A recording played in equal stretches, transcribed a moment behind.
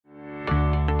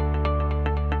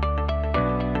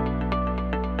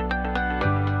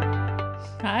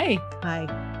Hi. Hi,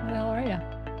 How the hell are you?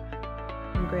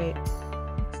 I'm great.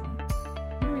 Excellent.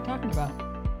 What are we talking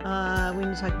about? We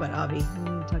need to talk about Avi.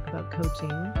 We need to talk about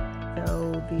coaching.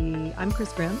 I'm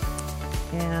Chris Grimm,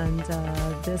 and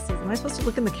this is. Am I supposed to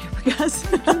look in the camera,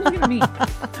 guys? Look at me. Oh,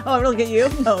 I'm gonna look at you.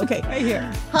 Oh, okay. Right here.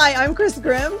 Hi, I'm Chris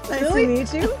Grimm. Nice Really? to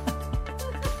meet you.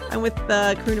 I'm with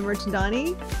Karuna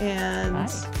Merchandani, and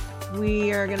Hi.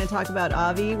 we are going to talk about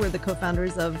Avi. We're the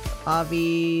co-founders of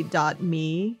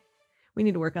Avi.me. We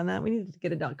need to work on that. We need to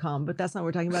get a .com, but that's not what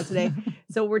we're talking about today.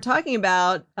 So what we're talking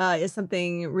about is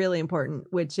something really important,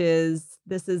 which is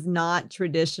this is not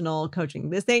traditional coaching.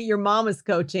 This ain't your mama's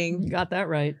coaching. You got that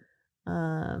right.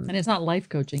 And it's not life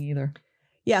coaching either.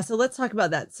 Yeah, so let's talk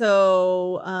about that.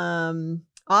 So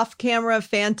off-camera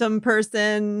phantom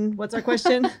person, what's our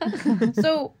question?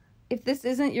 So if this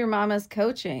isn't your mama's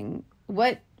coaching,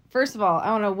 first of all,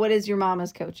 I want to know, what is your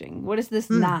mama's coaching? What is this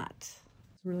not?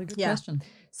 It's a really good Yeah. question.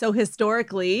 So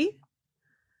historically,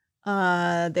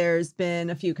 there's been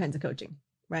a few kinds of coaching,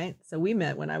 right? So we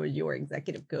met when I was your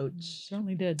executive coach.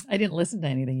 Certainly did. I didn't listen to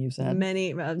anything you said.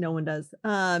 No one does.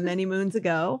 Many moons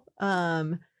ago.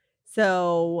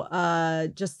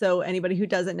 Just so anybody who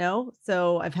doesn't know,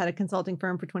 so I've had a consulting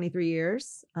firm for 23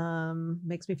 years.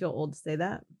 Makes me feel old to say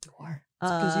that. You are. It's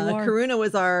 'cause you are. Karuna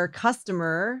was our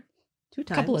customer 2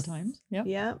 times. A couple of times. Yep.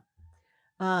 Yeah.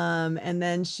 And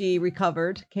then she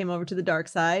recovered, came over to the dark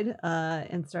side,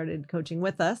 and started coaching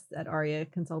with us at Aria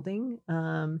Consulting.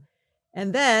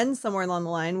 And then somewhere along the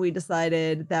line, we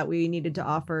decided that we needed to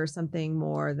offer something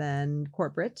more than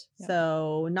corporate. Yep.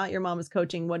 So not your mama's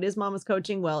coaching. What is mama's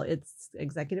coaching? Well, it's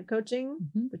executive coaching,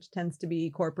 which tends to be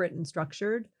corporate and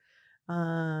structured.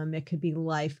 It could be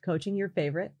life coaching, your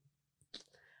favorite.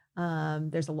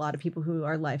 There's a lot of people who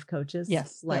are life coaches.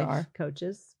 Yes, there life are.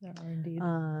 coaches. There are indeed.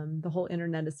 The whole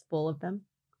internet is full of them.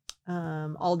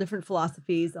 All different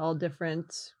philosophies, all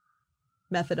different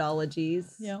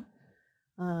methodologies. Yeah.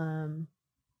 Do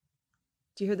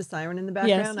you hear the siren in the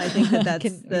background? Yes. I think that's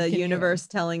Can the hear it. universe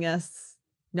telling us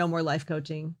no more life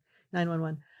coaching.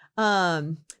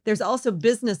 911. There's also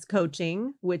business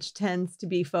coaching, which tends to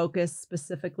be focused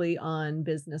specifically on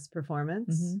business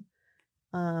performance.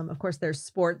 Of course, there's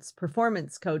sports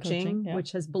performance coaching, yeah.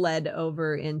 which has bled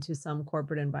over into some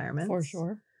corporate environments. For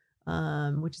sure.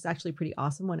 Which is actually pretty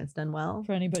awesome when it's done well.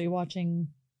 For anybody watching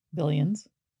Billions.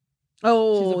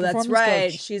 Oh, She's a that's performance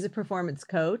right. coach. She's a performance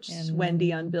coach, And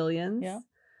Wendy on Billions.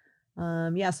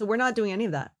 Yeah. So we're not doing any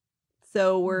of that.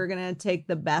 So we're going to take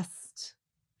the best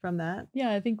from that.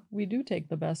 Yeah, I think we do take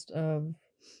the best of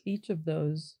each of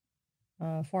those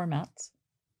formats.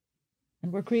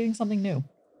 And we're creating something new,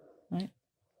 right?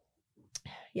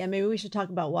 Yeah, maybe we should talk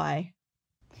about why.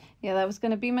 Yeah, that was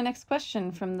going to be my next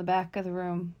question from the back of the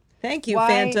room. Thank you, Why-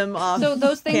 Phantom off So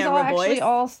those things all camera actually voice.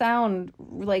 all sound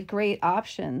like great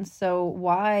options. So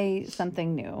why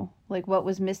something new? Like, what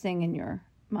was missing in your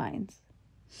minds?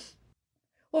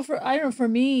 Well, for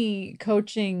me,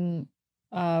 coaching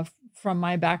from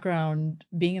my background,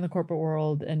 being in the corporate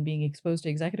world and being exposed to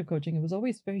executive coaching, it was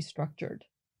always very structured,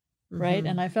 right? Mhm.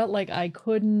 And I felt like I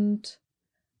couldn't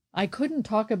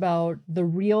talk about the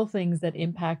real things that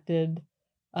impacted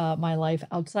my life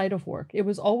outside of work. It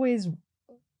was always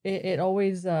it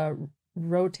always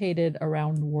rotated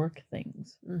around work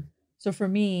things. Mm. So for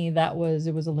me, it was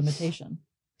a limitation.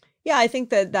 Yeah, I think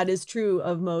that is true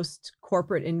of most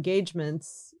corporate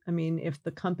engagements. I mean, if the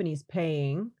company's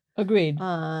paying, Agreed.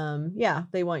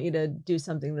 they want you to do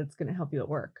something that's going to help you at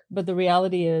work. But the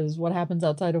reality is what happens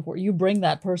outside of work, you bring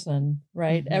that person,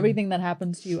 right? Mhm. Everything that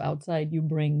happens to you outside, you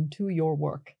bring to your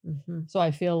work. Mm-hmm. So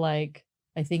I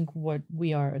think what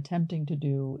we are attempting to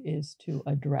do is to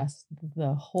address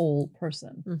the whole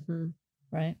person, Mm-hmm.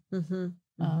 right? Mm-hmm.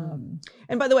 Mm-hmm.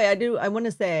 And by the way, I want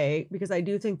to say, because I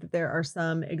do think that there are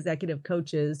some executive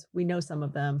coaches, we know some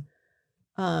of them,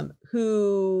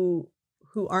 who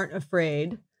aren't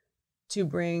afraid to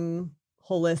bring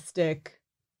holistic.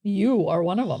 You are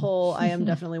one of them. I am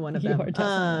definitely one of them. You are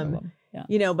definitely one of them.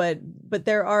 Yeah. But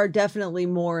there are definitely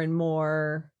more and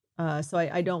more. So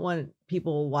I don't want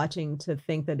people watching to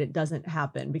think that it doesn't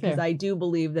happen, because Fair. I do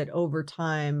believe that over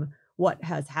time, what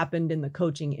has happened in the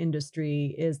coaching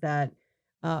industry is that,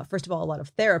 first of all, a lot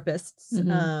of therapists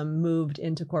moved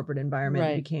into corporate environment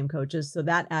and Right. became coaches. So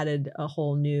that added a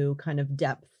whole new kind of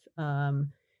depth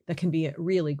that can be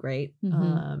really great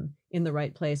in the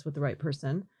right place with the right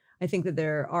person. I think that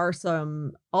there are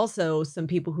some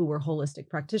people who were holistic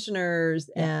practitioners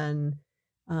and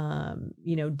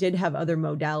did have other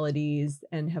modalities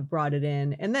and have brought it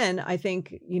in. And then I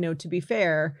think, to be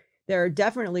fair, there are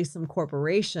definitely some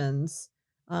corporations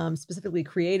specifically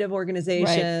creative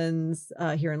organizations.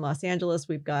 Here in Los Angeles,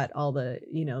 we've got all the,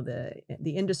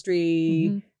 the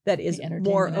industry that is The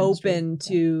more entertainment industry. open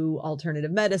to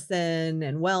alternative medicine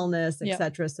and wellness, Yeah.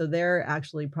 etc. So they're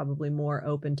actually probably more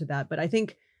open to that. But I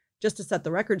think, just to set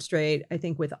the record straight, I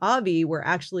think with Avi, we're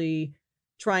actually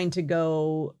trying to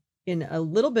go in a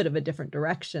little bit of a different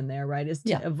direction there, right? Is to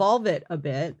Yeah. evolve it a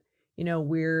bit.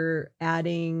 We're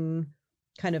adding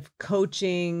kind of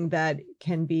coaching that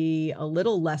can be a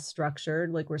little less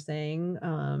structured, like we're saying,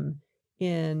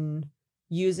 in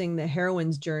using the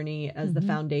heroine's journey as the Mhm.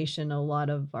 foundation of a lot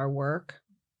of our work.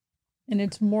 And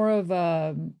it's more of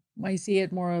I see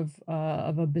it more of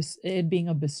it being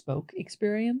a bespoke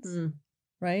experience, Mm,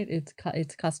 right? It's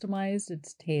customized,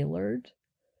 it's tailored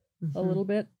a mhm. little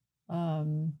bit,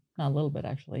 not a little bit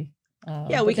actually.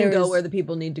 Yeah, but we can there go is where the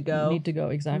people need to go. need to go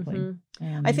exactly. Mhm. I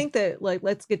And think that, like,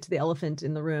 let's get to the elephant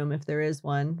in the room if there is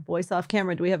one. Voice off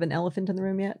camera. Do we have an elephant in the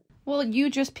room yet? Well, you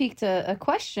just piqued a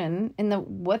question in the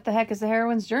what the heck is the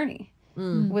heroine's journey?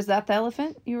 Mm. Was that the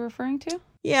elephant you were referring to?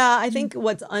 Yeah, I think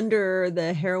what's under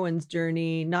the heroine's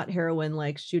journey, not heroine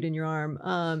like shoot in your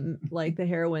arm, like the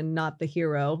heroine, not the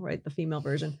hero, right? The female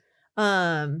version.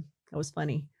 That was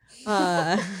funny.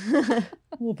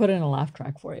 we'll put in a laugh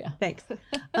track for you. Thanks.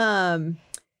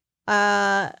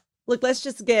 Look, let's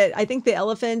just I think the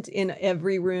elephant in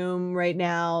every room right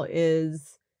now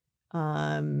is,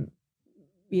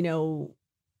 you know,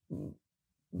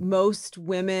 most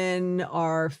women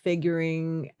are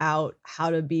figuring out how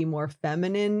to be more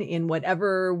feminine in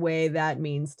whatever way that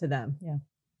means to them. Yeah.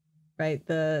 Right.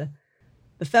 The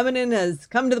feminine has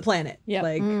come to the planet. Yep.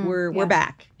 Like Mm, we're yeah.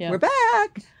 back. Yeah. We're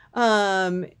back.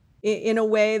 In a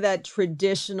way that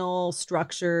traditional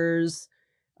structures,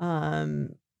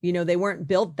 they weren't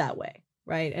built that way.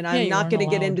 Right. And Yeah, I'm you not weren't going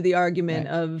to get allowed. into the argument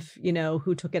Right. of,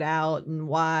 who took it out and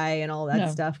why and all that No.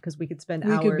 stuff, because we could spend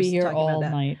We hours could be here talking about all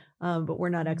that. night. But we're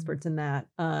not Mhm. experts in that.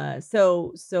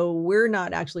 So we're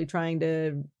not actually trying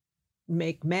to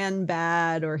make men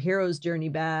bad or hero's journey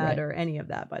bad Right. or any of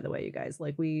that, by the way, you guys.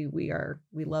 Like we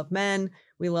love men,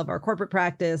 we love our corporate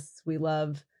practice, we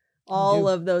love all do.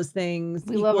 of those things.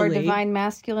 We love our equally. divine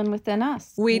masculine within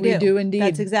us. We We do. do indeed.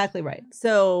 That's exactly right.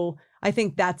 So I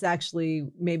think that's actually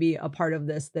maybe a part of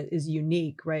this that is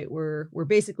unique, right? We're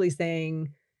basically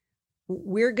saying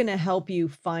we're going to help you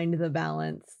find the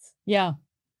balance Yeah.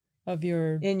 Of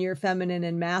your in your feminine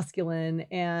and masculine.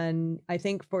 And I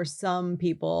think for some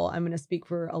people, I'm going to speak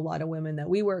for a lot of women that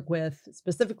we work with,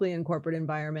 specifically in corporate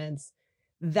environments,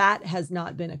 that has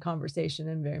not been a conversation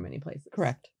in very many places.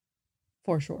 correct.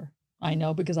 For sure. I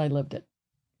know because I lived it.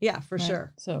 Yeah, for Right.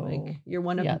 sure. So Like you're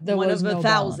one of yeah, there one was of no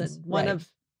 1,000, balance. one Right.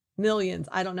 of millions.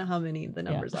 I don't know how many the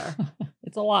numbers yeah. are.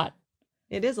 It's a lot.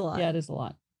 It is a lot. Yeah, it is a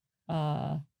lot.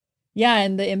 Yeah,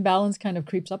 and the imbalance kind of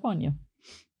creeps up on you.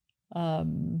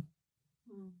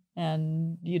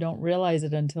 And you don't realize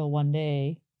it until one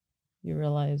day you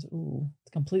realize, ooh,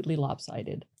 it's completely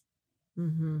lopsided.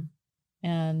 Mm-hmm.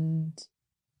 And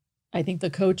I think the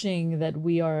coaching that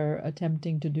we are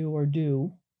attempting to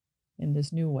do in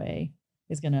this new way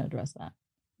is going to address that.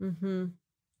 Mm-hmm.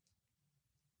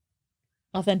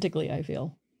 Authentically, I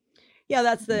feel. Yeah,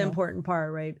 that's the You know. important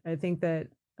part, right? I think that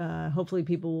hopefully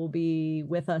people will be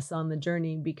with us on the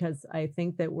journey, because I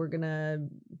think that we're gonna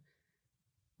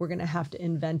have to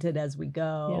invent it as we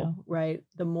go, right?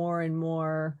 The more and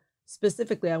more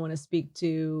specifically, I want to speak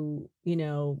to,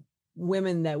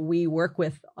 women that we work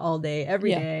with all day, every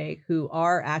Yeah. day, who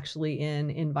are actually in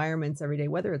environments every day,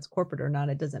 whether it's corporate or not,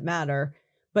 it doesn't matter,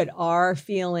 but are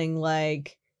feeling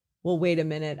like, well, wait a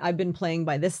minute, I've been playing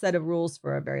by this set of rules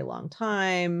for a very long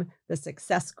time. The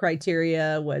success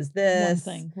criteria was One this.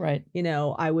 thing, right?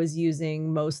 I was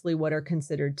using mostly what are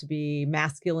considered to be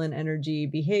masculine energy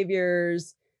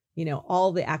behaviors,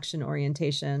 all the action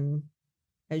orientation,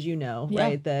 as you know, Yeah.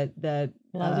 right? That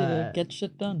Allows you to get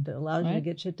shit done. that allows you to right?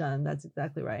 get shit done. That's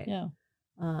exactly right. Yeah.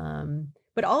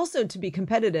 But also to be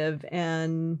competitive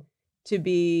and to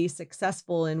be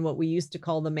successful in what we used to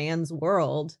call the man's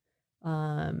world.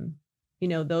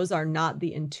 Those are not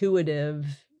the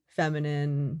intuitive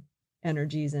feminine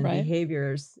energies and Right.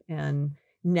 behaviors. And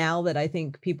now that I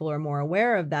think people are more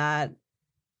aware of that,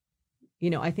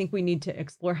 I think we need to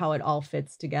explore how it all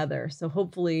fits together. So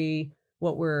hopefully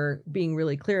what we're being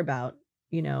really clear about,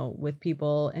 with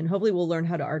people, and hopefully we'll learn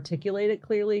how to articulate it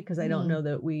clearly, because I don't Mhm. know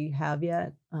that we have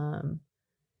yet,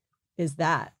 is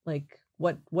that like,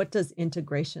 what does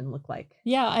integration look like?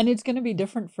 Yeah, and it's going to be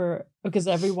different because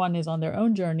everyone is on their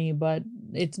own journey, but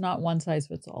it's not one size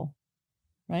fits all,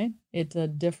 right? It's a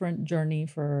different journey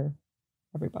for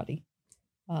everybody.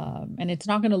 And it's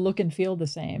not going to look and feel the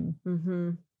same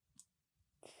Mm-hmm.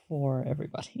 for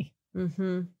everybody.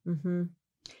 Mm-hmm. Mm-hmm.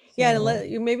 Yeah,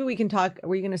 So, maybe we can talk.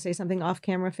 Were you going to say something off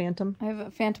camera, Phantom? I have a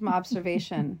phantom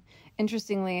observation.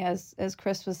 Interestingly, as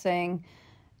Chris was saying,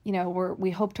 you know,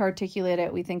 we hope to articulate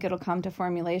it. We think it'll come to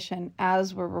formulation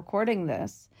as we're recording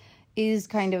this. Is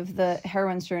kind of the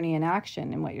heroine's journey in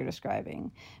action in what you're describing,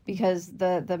 because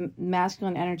the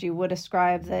masculine energy would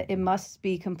ascribe that it must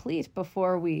be complete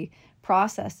before we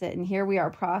process it, and here we are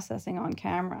processing on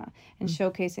camera and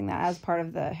showcasing that as part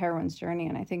of the heroine's journey.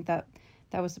 And I think that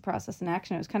was the process in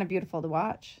action. It was kind of beautiful to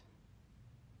watch.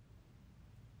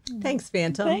 Thanks,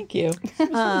 Phantom. thank you.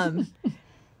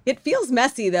 It feels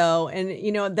messy though, and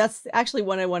you know, that's actually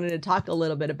what I wanted to talk a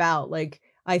little bit about. Like,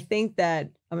 I think that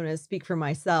I'm going to speak for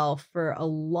myself. For a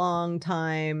long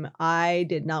time, I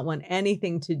did not want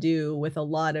anything to do with a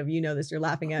lot of, you know this, you're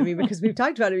laughing at me because we've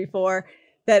talked about it before,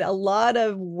 that a lot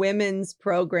of women's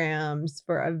programs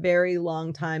for a very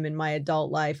long time in my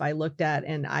adult life, I looked at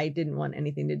and I didn't want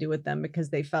anything to do with them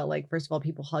because they felt like, first of all,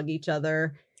 people hug each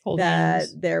other, Hold that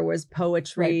hands. there was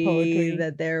poetry, Right, poetry.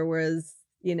 that there was,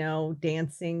 you know,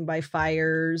 dancing by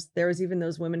fires. There was even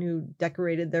those women who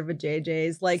decorated their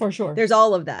vajayjays. Like, For sure. there's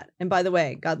all of that. And by the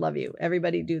way, God love you.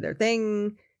 Everybody do their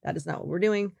thing. That is not what we're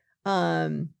doing.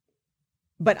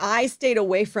 But I stayed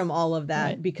away from all of that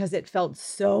Right. because it felt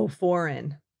so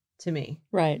foreign to me.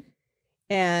 Right.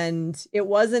 And it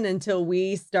wasn't until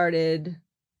we started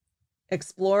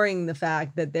exploring the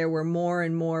fact that there were more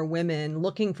and more women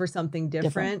looking for something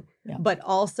different, Yeah. but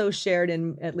also shared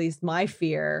in at least my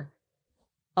fear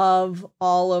of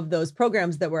all of those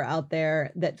programs that were out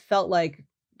there that felt like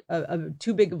a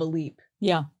too big of a leap.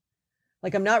 Yeah.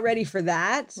 Like, I'm not ready for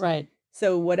that. Right.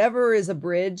 So whatever is a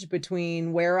bridge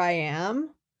between where I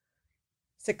am,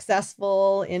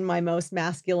 successful in my most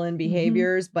masculine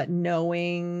behaviors, but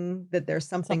knowing that there's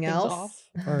something Something's else,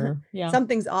 off, or yeah.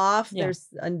 something's off. Yeah. There's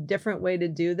a different way to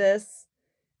do this.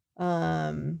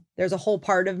 There's a whole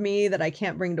part of me that I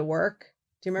can't bring to work.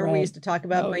 Do you remember we Right. used to talk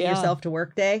about Oh, bring yeah. yourself to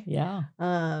work day? Yeah.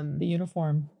 The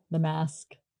uniform, the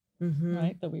mask, Mhm.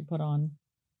 right, that we put on,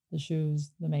 the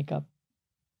shoes, the makeup,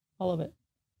 all of it.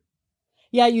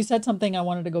 Yeah, you said something I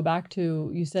wanted to go back to.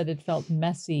 You said it felt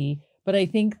messy, but I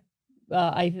think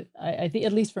I think,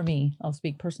 at least for me, I'll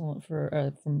speak personal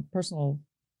from personal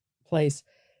place.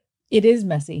 It is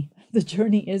messy. The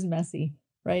journey is messy,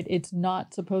 right? It's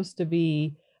not supposed to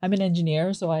be. I'm an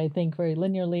engineer, so I think very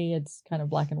linearly. It's kind of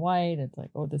black and white. It's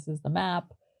like, oh, this is the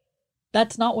map.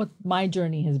 That's not what my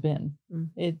journey has been.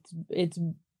 Mm. It's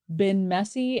been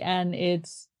messy, and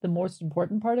it's the most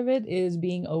important part of it is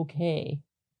being okay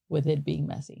with it being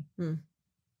messy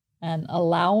and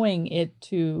allowing it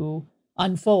to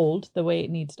unfold the way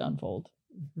it needs to unfold.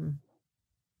 Mhm.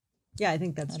 Yeah, I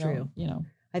think that's true. You know,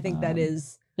 I think that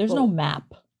is, there's well, no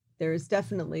map. there's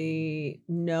definitely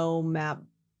no map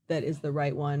that is the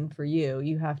right one for you.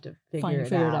 You have to figure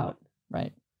it out.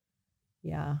 Right.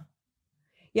 Yeah.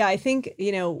 Yeah, I think,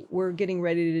 you know, we're getting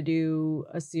ready to do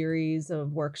a series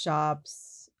of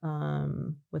workshops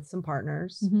with some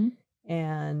partners,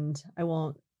 and I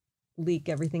won't leak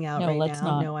everything out right let's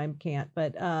now. not. No, I can't.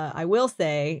 But I will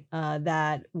say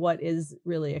that what is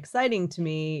really exciting to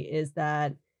me is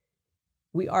that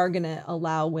we are going to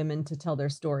allow women to tell their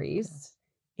stories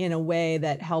in a way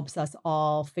that helps us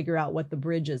all figure out what the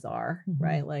bridges are,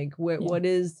 right? Like what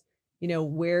is, you know,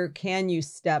 where can you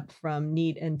step from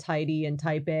neat and tidy and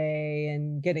type A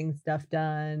and getting stuff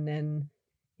done, and,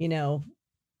 you know,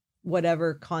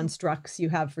 whatever constructs you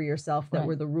have for yourself that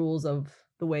were the rules of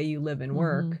the way you live and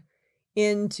work,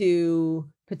 into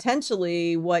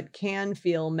potentially what can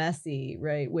feel messy,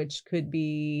 right? Which could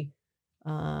be,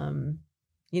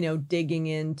 you know, digging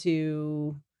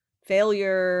into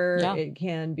failure. Yeah. It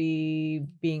can be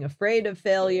being afraid of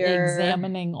failure.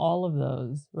 Examining all of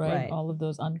those, right? Right. All of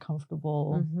those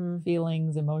uncomfortable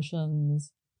feelings,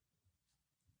 emotions,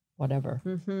 whatever.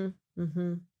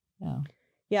 Yeah.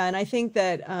 Yeah. And I think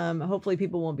that hopefully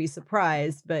people won't be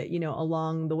surprised, but, you know,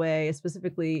 along the way,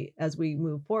 specifically as we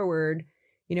move forward,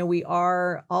 you know, we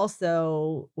are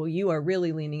also, well, you are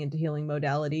really leaning into healing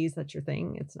modalities. That's your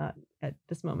thing. It's not at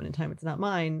this moment in time, it's not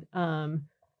mine.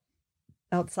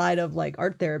 Outside of like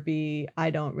art therapy, I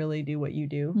don't really do what you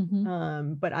do.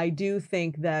 But I do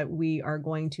think that we are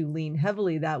going to lean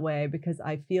heavily that way, because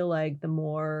I feel like the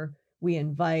more we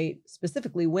invite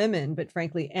specifically women, but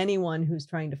frankly, anyone who's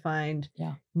trying to find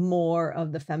more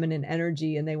of the feminine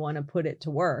energy and they want to put it to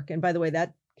work. And by the way,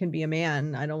 that can be a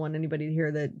man. I don't want anybody to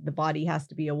hear that the body has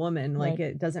to be a woman. Like,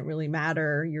 it doesn't really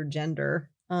matter your gender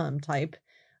type.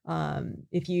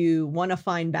 If you want to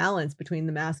find balance between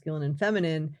the masculine and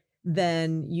feminine,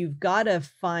 then you've got to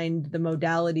find the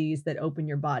modalities that open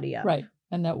your body up. Right.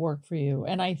 and that work for you.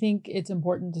 And I think it's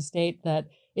important to state that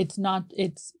it's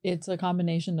a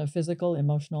combination of physical,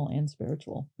 emotional, and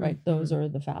spiritual, right? Mm-hmm. Those are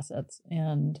the facets.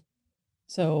 And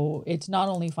so it's not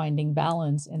only finding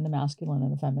balance in the masculine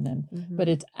and the feminine, Mm-hmm. but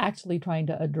it's actually trying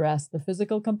to address the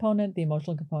physical component, the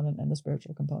emotional component, and the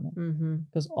spiritual component,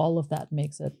 because all of that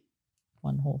makes it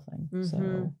one whole thing.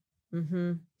 So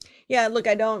yeah, look,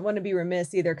 I don't want to be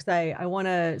remiss either, because I want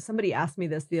to, somebody asked me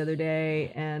this the other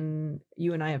day, and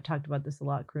you and I have talked about this a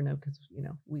lot, Karuna, because, you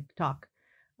know, we talk.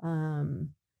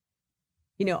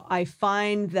 You know, I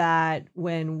find that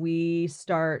when we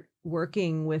start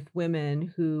working with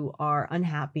women who are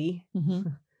unhappy,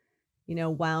 you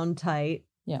know, wound tight.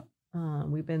 Yeah.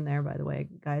 We've been there, by the way,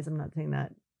 guys. I'm not saying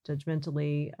that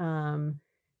judgmentally.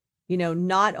 You know,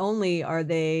 not only are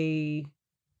they,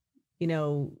 you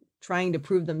know, trying to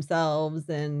prove themselves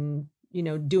and, you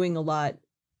know, doing a lot,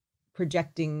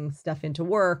 projecting stuff into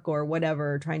work or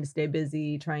whatever, trying to stay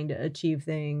busy, trying to achieve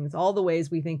things, all the ways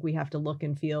we think we have to look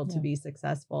and feel to be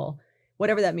successful,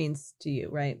 whatever that means to you,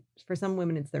 right? For some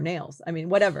women, it's their nails. I mean,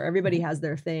 whatever, everybody has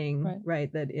their thing,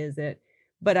 right? That is it.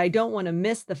 But I don't want to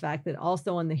miss the fact that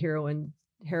also on the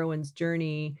heroine's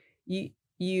journey,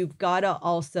 you've got to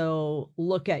also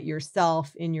look at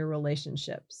yourself in your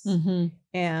relationships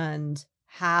and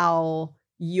how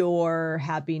your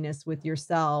happiness with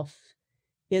yourself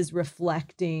is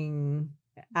reflecting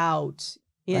out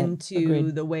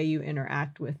into the way you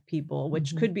interact with people,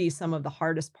 which could be some of the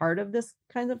hardest part of this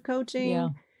kind of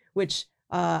coaching, which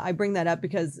I bring that up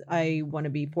because I want to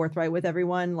be forthright with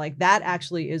everyone. Like, that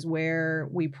actually is where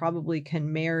we probably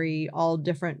can marry all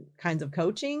different kinds of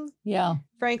coaching. Yeah.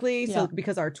 Frankly. So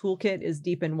because our toolkit is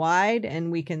deep and wide,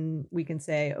 and we can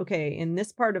say, okay, in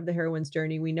this part of the heroine's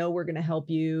journey, we know we're going to help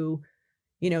you,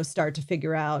 you know, start to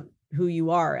figure out who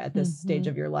you are at this stage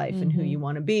of your life and who you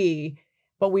want to be.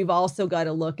 But we've also got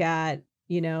to look at,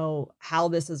 you know, how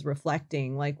this is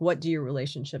reflecting, like, what do your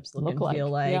relationships look and feel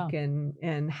like?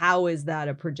 And how is that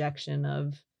a projection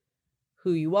of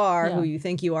who you are, who you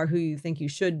think you are, who you think you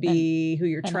should be, who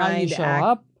you're trying to act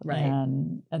up,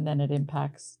 and then it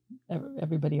impacts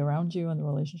everybody around you and the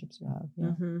relationships you have.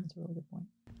 Yeah, that's a really good point.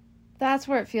 That's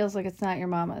where it feels like it's not your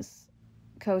mama's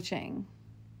coaching.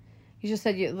 You just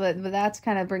said but that's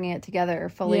kind of bringing it together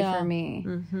fully for me.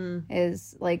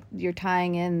 Is like you're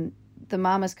tying in the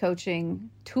mama's coaching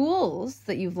tools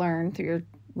that you've learned through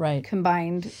your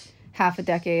combined half a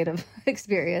decade of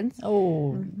experience.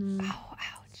 Oh,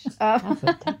 ouch. Half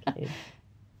a decade.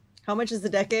 How much is a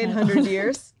decade? 100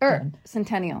 years? Or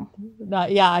centennial.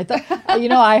 I thought, you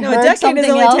know, I heard a decade something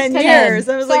is only else. 10 years.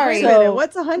 I was like, wait a minute,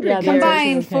 what's 100 years?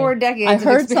 Combined 4 decades I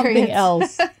heard of experience. something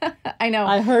else. I know.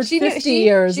 I heard 50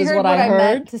 years is what I heard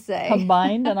meant to say.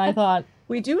 Combined, and I thought,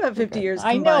 we do have 50 years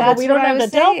I combined. know, but we don't have to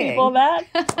tell people that.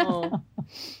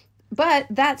 But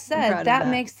that said, that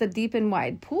makes the deep and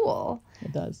wide pool.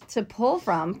 It does. To pull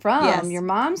from your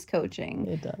mom's coaching.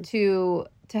 It does.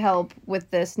 To help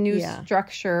with this new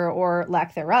structure, or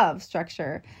lack thereof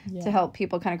structure, to help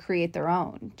people kind of create their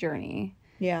own journey.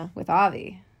 Yeah. With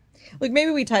Avi. Look,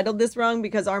 maybe we titled this wrong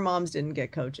because our moms didn't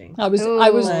get coaching. I was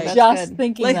just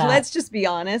thinking like, that. Let's just be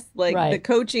honest. Like, the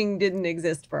coaching didn't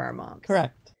exist for our moms.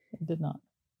 Correct. It did not.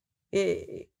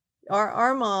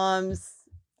 Our moms,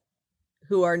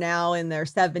 who are now in their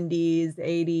 70s,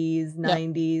 80s,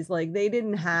 90s, like, they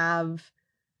didn't have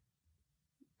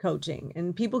coaching.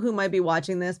 And people who might be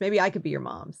watching this, maybe I could be your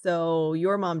mom. So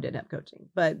your mom did have coaching,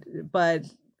 but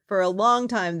for a long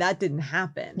time that didn't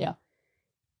happen. Yeah.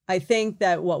 I think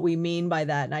that what we mean by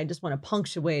that, and I just want to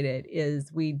punctuate it,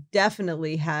 is we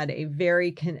definitely had a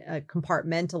very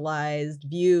compartmentalized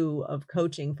view of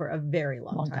coaching for a very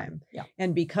long time. Yeah.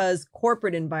 And because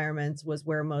corporate environments was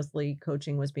where mostly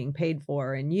coaching was being paid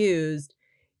for and used,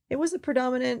 it was a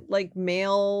predominant, like,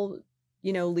 male,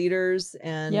 you know, leaders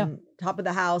and top of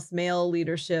the house male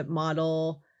leadership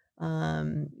model,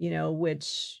 you know,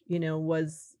 which, you know,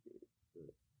 was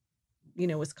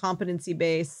competency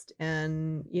based,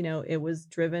 and, you know, it was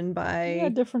driven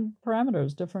by different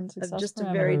parameters, different success just parameters,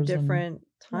 a very different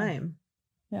time.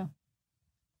 Yeah.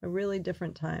 A really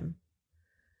different time.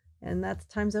 And that's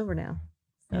time's over now.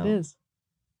 So. It is.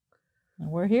 And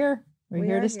we're here. We're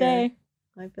here to stay.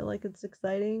 I feel like it's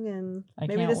exciting, and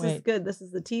maybe this is good. This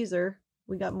is the teaser.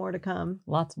 We got more to come.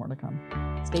 Lots more to come.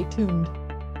 Stay tuned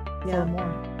for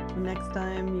more. Next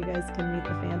time you guys can meet the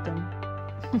Phantom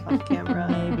off camera.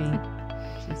 Maybe.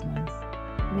 She's nice.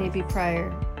 Maybe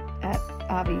prior at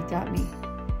avi.me.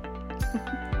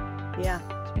 Yeah.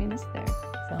 Join us there.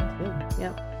 Sounds good.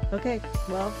 Yep. Okay.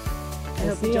 Well, I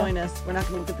hope you join us. We're not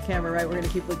going to look at the camera, right? We're going to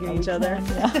keep looking at each other.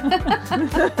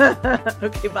 Yeah.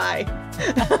 Okay, bye.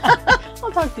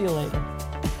 I'll talk to you later.